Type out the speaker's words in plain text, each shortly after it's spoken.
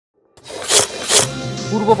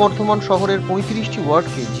পূর্ব বর্ধমান শহরের ৩৫টি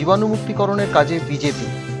ওয়ার্ডকে জীবাণুমুক্তিকরণের কাজে বিজেপি।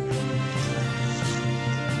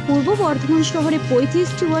 পূর্ব বর্ধমান শহরে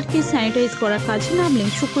 ৩৫টি ওয়ার্ডকে স্যানিটাইজ করার কাজে নামলেন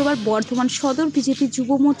শুক্রবার বর্ধমান সদর বিজেপি যুব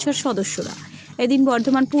মোর্চার সদস্যরা। এদিন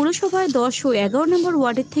বর্ধমান পৌরসভায় ১০ ও ১১ নম্বর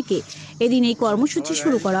ওয়ার্ডের থেকে এদিন এই কর্মসূচি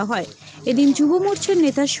শুরু করা হয়। এদিন যুব মোর্চার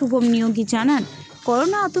নেতা শুভম নিয়োগী জানান,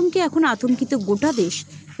 করোনা আতঙ্কে এখন আতঙ্কিত গোটা দেশ।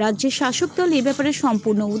 রাজ্যের শাসক দল এ ব্যাপারে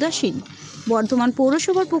সম্পূর্ণ উদাসীন। বর্ধমান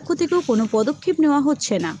পৌরসভার পক্ষ থেকেও কোনো পদক্ষেপ নেওয়া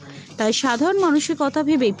হচ্ছে না। তাই সাধারণ মানুষের কথা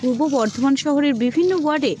ভেবেই পূর্ব বর্ধমান শহরের বিভিন্ন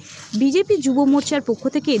ওয়ার্ডে বিজেপি যুব মোর্চার পক্ষ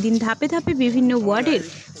থেকে এদিন ধাপে ধাপে বিভিন্ন ওয়ার্ডের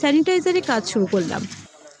স্যানিটাইজারের কাজ শুরু করলাম।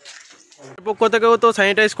 পক্ষ থেকেও তো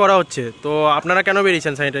স্যানিটাইজ করা হচ্ছে, তো আপনারা কেন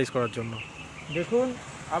বেরিয়েছেন স্যানিটাইজ করার জন্য? দেখুন,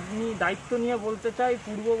 আপনি দায়িত্ব নিয়ে বলতে চাই,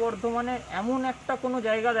 পূর্ব বর্ধমানে এমন একটা কোনো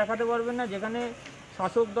জায়গা দেখাতে পারবেন না যেখানে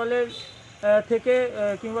শাসক দলের থেকে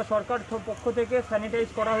কিংবা সরকার পক্ষ থেকে স্যানিটাইজ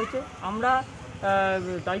করা হয়েছে। আমরা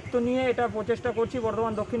দায়িত্ব নিয়ে এটা প্রচেষ্টা করছি।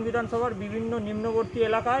 বর্ধমান দক্ষিণ বিধানসভার বিভিন্ন নিম্নবর্তী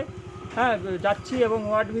এলাকায় যাচ্ছি এবং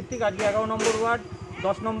ওয়ার্ড ভিত্তিক আজকে ১১ নম্বর ওয়ার্ড,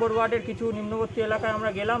 ১০ নম্বর ওয়ার্ডের কিছু নিম্নবর্তী এলাকায়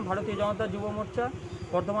আমরা গেলাম। ভারতীয় জনতা যুব মোর্চা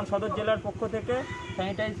বর্ধমান সদর জেলার পক্ষ থেকে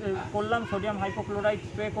স্যানিটাইজ করলাম, সোডিয়াম হাইপোক্লোরাইড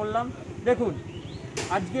স্প্রে করলাম। দেখুন,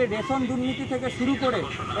 আজকে রেশন দুর্নীতি থেকে শুরু করে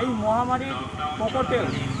এই মহামারীর প্রকোপে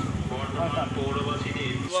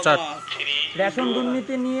রেশন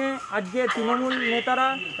দুর্নীতি নিয়ে আজকে তৃণমূল নেতারা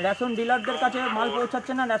রেশন ডিলারদের কাছে মাল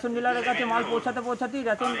পৌঁছাচ্ছে না, রেশন ডিলারের কাছে মাল পৌঁছাতেই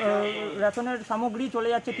রেশনের সামগ্রী চলে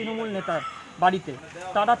যাচ্ছে তৃণমূল নেতার বাড়িতে।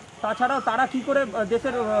 তাছাড়াও তারা কি করে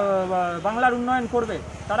দেশের বাংলার উন্নয়ন করবে,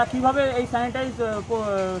 তারা কিভাবে এই স্যানিটাইজ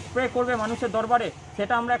স্প্রে করবে মানুষের দরবারে,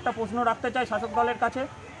 সেটা আমরা একটা প্রশ্ন রাখতে চাই শাসক দলের কাছে।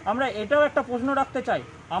 আমরা এটাও একটা প্রশ্ন রাখতে চাই,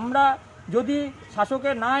 আমরা যদি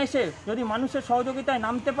শাসকের না এসে যদি মানুষের সহযোগিতায়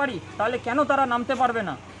নামতে পারি, তাহলে কেন তারা নামতে পারবে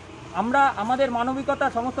না? আমরা আমাদের মানবিকতা,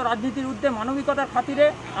 সমস্ত রাজনীতির ঊর্ধ্বে মানবিকতার খাতিরে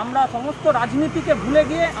আমরা সমস্ত রাজনীতিকে ভুলে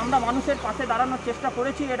গিয়ে আমরা মানুষের পাশে দাঁড়ানোর চেষ্টা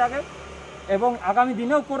করেছি এর আগে এবং আগামী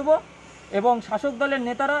দিনেও করব। এবং শাসক দলের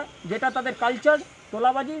নেতারা যেটা তাদের কালচার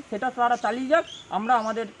তোলাবাজি, সেটা তারা চালিয়ে যাক। আমরা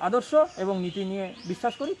আমাদের আদর্শ এবং নীতি নিয়ে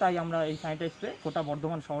বিশ্বাস করি, তাই আমরা এই স্যানিটাইজ স্প্রে গোটা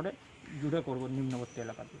বর্ধমান শহরে জুড়ে করব নিম্নবর্তী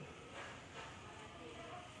এলাকাতে।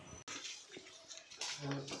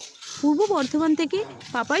 পূর্ব বর্ধমান থেকে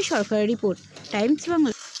পাপাই সরকারের রিপোর্ট, টাইমস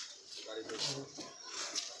বাংলা।